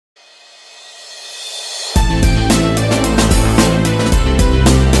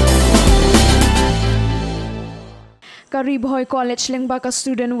ka ri-bhoi college lengba ka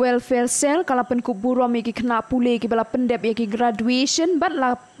student welfare cell kala Pynkup Burom ki khna pule ki bala pendep ki graduation bat la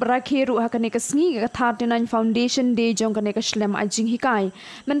rakheru hakane ka sngi ka 39 foundation day jong kane ka shlem ajing hikai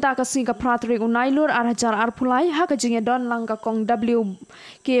menta ka sngi ka pratri unailur arhajar arphulai ha ka jing don lang ka kong w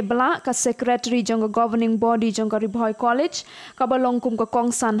ke bala ka secretary jong ka governing body jong ka ri-bhoi college ka balong kum ka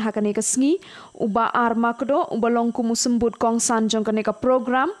kong san hakane ka sngi uba ar makdo ubalong kum sembut kong san jong kane ka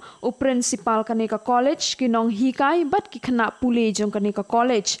program u principal kane ka college ki nong hikai bat ki khna pule jong kane ka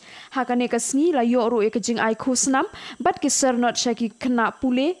college ha kane ka sngi la yo ro ek jing ai khusnam bat ki sernot shaki khna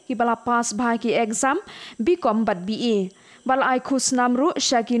pule ki bala pass bha ki exam bcom bat ba bala ai khusnam ru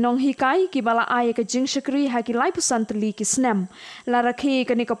shaki nong hikai ki bala ai ka jing shakri ha ki lai pusantli ki snam la rakhe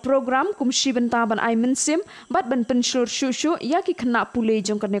kane ka program kum shibenta ban ai minsim bat ban penshur shushu ya ki khna pule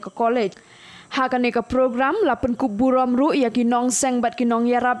jong kane ka college ha kane ka program la Pynkup Burom ru ya ki nong seng bat ki nong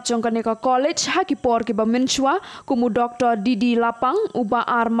yarap jong kane ka college ha ki por ki ba menchwa kumu Dr. Didi Lapang uba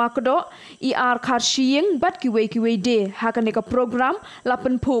ar makdo I ar kharshiying bat ki we de ha kane ka program la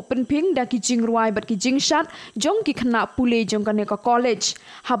penpho penping da ki jing ruai bat ki jing shat jong ki khna pule jong kane ka college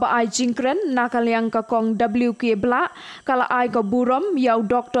ha ba ai jingkren na kalyang ka kong wk bla kala ai ka Burom yau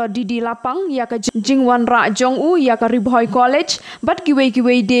Dr. Didi Lapang ya ka jingwan ra jong u ya ka ri-bhoi college bat ki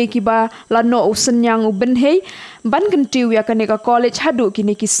we de ki ba la no usenyang ubenhei ban kentiu ya kane ka college hadu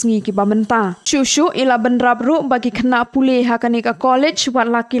kini ki sngi ki bamenta shushu ila benrab ru bagi khna pule ha kane ka college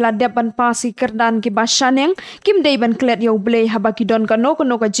wat laki la dep ban pasi kerdan ki basaneng kim dei ban klet yo ble ha baki don ka no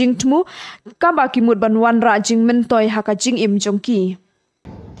ka jingtmu ka baki mut ban wan ra jing mentoi ha ka jing im jongki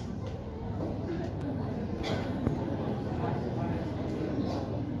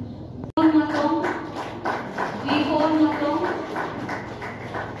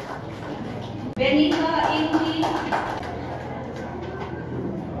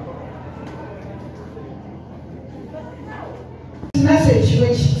Message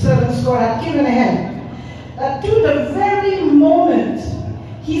which servants God had given ahead, that to the very moment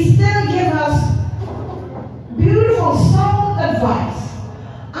he still gave us beautiful sound advice,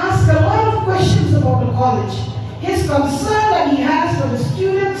 ask a lot of questions about the college, his concern that he has for the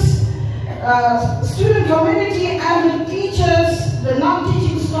students, student community and the teachers, the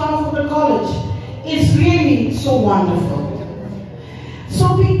non-teaching staff of the college. It's really so wonderful.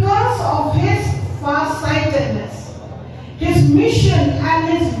 So because of his far-sightedness, his mission and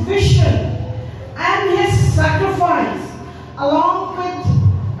his vision and his sacrifice, along with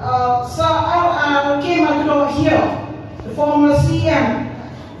Sir R.K. Magdo here, the former CM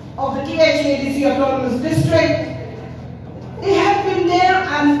of the THADC Autonomous District, they have been there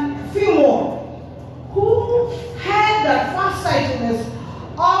and few more who had that far-sightedness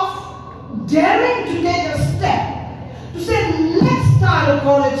of daring to take a step to say, let's start a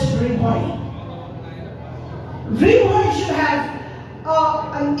college ri-bhoi. Ri-bhoi should have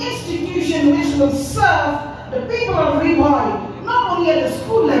an institution which will serve the people of ri-bhoi, not only at the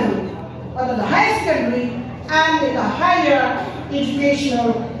school level, but at the high secondary and in the higher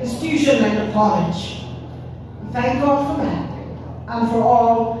educational institution like the college. Thank God for that and for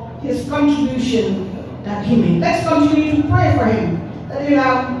all his contribution that he made. Let's continue to pray for him, that he'll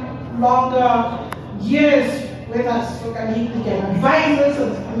have longer years with us so that he can advise us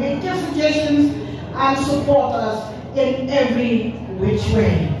and make good suggestions and support us in every which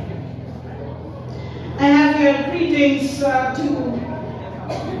way. I have your greetings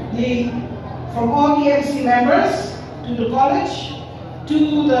from all the MC members, to the college,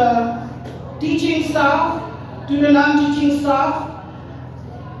 to the teaching staff, to the non-teaching staff.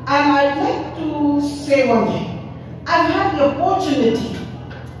 And I'd like to say one thing. I've had the opportunity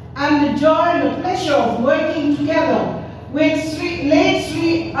and the joy and the pleasure of working together with late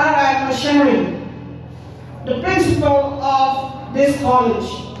Sri ri-bhoi, the principal of this college.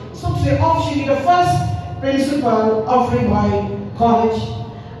 So to say, officially the first principal of ri-bhoi college,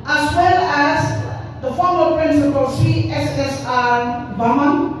 as well as the former principal Sri SSR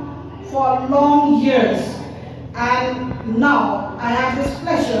Baman for long years. And now I have this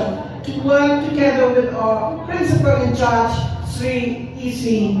pleasure to work together with our principal in charge, Sri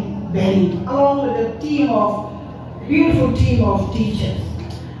E.C. Benny, along with a beautiful team of teachers.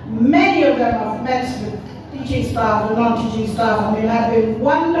 Many of them have met with teaching staff and non-teaching staff, and it has been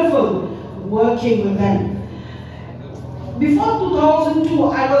wonderful working with them. Before 2002,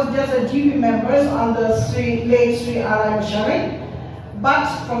 I was just a GP member under late Sri ri-bhoi. But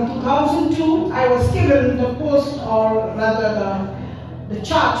from 2002, I was given the post, or rather the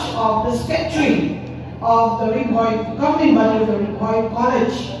charge of the secretary of the ri-bhoi, governing body of the ri-bhoi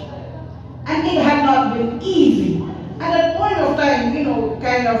college. And it had not been easy. At that point of time,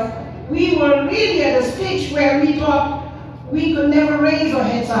 we were really at a stage where we thought we could never raise our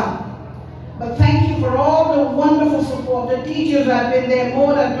heads up. But thank you for all the wonderful support. The teachers have been there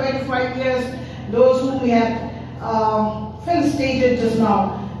more than 25 years, those whom we have felicitated just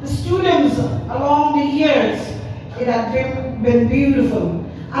now. The students along the years, it has been beautiful.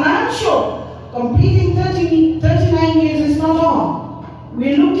 And I'm sure completing 39 years is not all.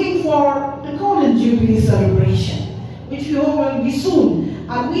 We're looking for the Golden Jubilee celebration, which we hope will be soon.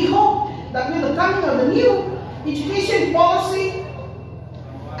 And we hope that with the coming of the new education policy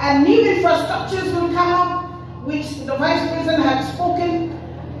and new infrastructures will come up, which the Vice President had spoken.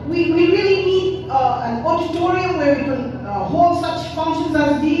 We really need an auditorium where we can hold such functions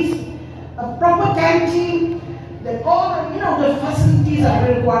as these, a proper canteen, that all the facilities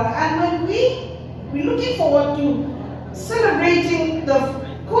are required. And when we're looking forward to celebrating the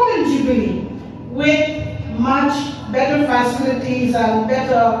Golden Jubilee with much better facilities and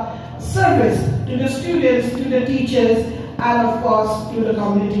better service to the students, to the teachers, and of course to the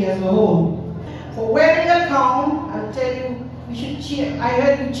community as a whole. For wearing a gown, I'll tell you, we should cheer. I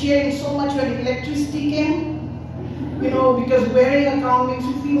heard you cheering so much when electricity came, because wearing a gown makes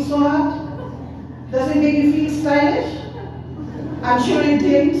you feel so hot. Does it make you feel stylish? I'm sure it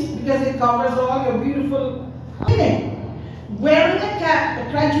didn't, because it covers all your beautiful meaning. Wearing a cap,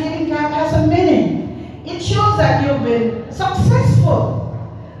 a graduating cap, has a meaning. It shows that you've been successful.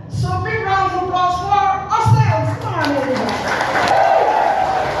 So big round of applause for ourselves. Come on, everybody.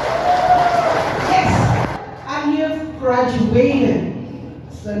 Yes, and you've graduated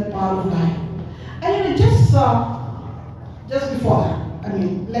a certain part of life. And just before that,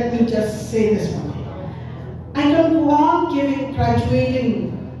 let me just say this one. I don't go on giving graduation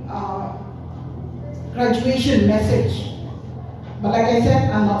message, but like I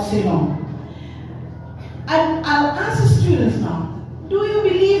said, I'll not say no. I'll ask the students now. Do you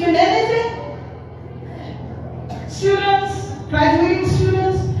believe in anything? Students, graduating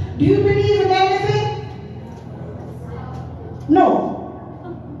students, do you believe in anything? No.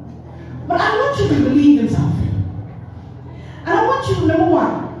 But I want you to believe in something. And I want you to, number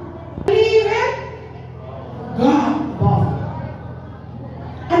one, believe in God.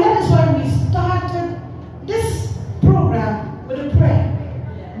 And that is why we started this program with a prayer.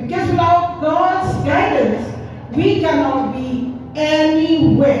 Because without God's guidance, we cannot be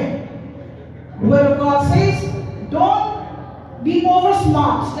anywhere. The Word of God says, don't be over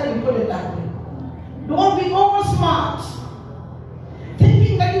smart. Let me put it that way. Don't be over smart,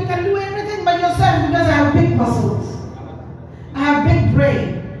 thinking that you can do everything by yourself because I have big muscles, I have big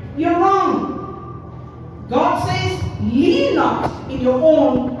brain. You're wrong. God says, lean not in your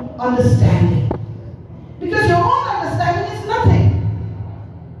own understanding, because your own understanding is nothing.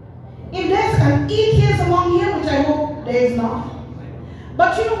 If there's an atheist among here, which I hope there is not,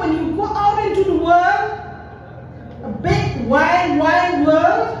 but when you go out into the world, a big, wide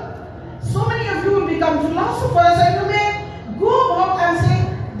world, so many of you will become philosophers and you may go out and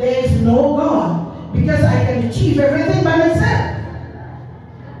say, there is no God, because I can achieve everything by myself.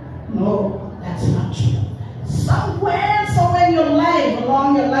 No, that's not true. Somewhere in your life,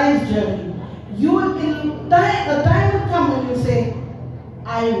 along your life's journey, a time will come when you say,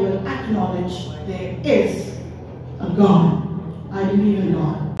 I will acknowledge there is a God. I believe in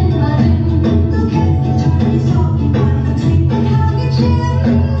God.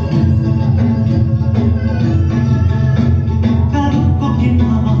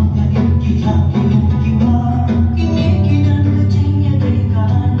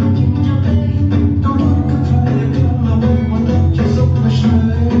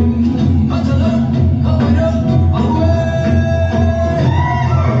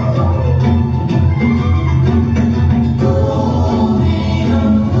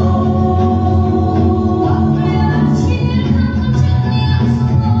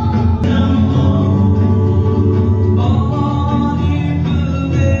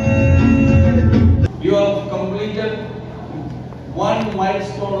 One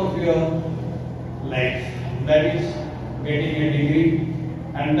milestone of your life, that is getting a degree,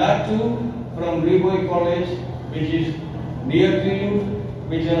 and that too from ri-bhoi College, which is near to you,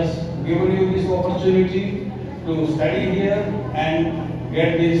 which has given you this opportunity to study here and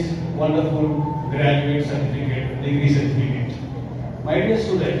get this wonderful graduate certificate, degree certificate. My dear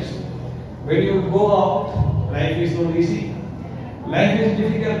students, when you go out, life is not easy, life is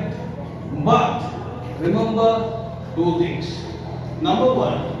difficult, but remember two things. Number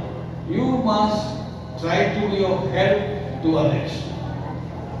one, you must try to be of help to others.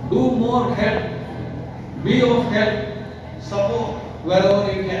 Do more help, be of help, support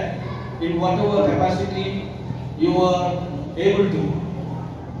wherever you can, in whatever capacity you are able to.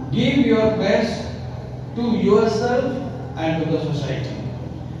 Give your best to yourself and to the society.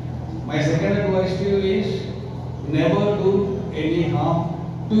 My second advice to you is never do any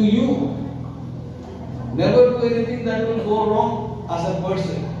harm to you. Never do anything that will go wrong as a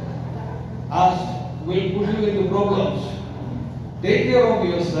person, as will put you into problems. Take care of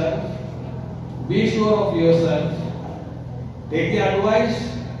yourself, be sure of yourself, take the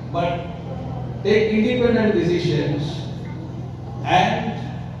advice, but take independent decisions and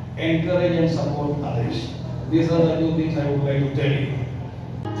encourage and support others. These are the two things I would like to tell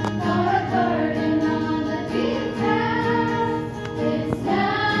you.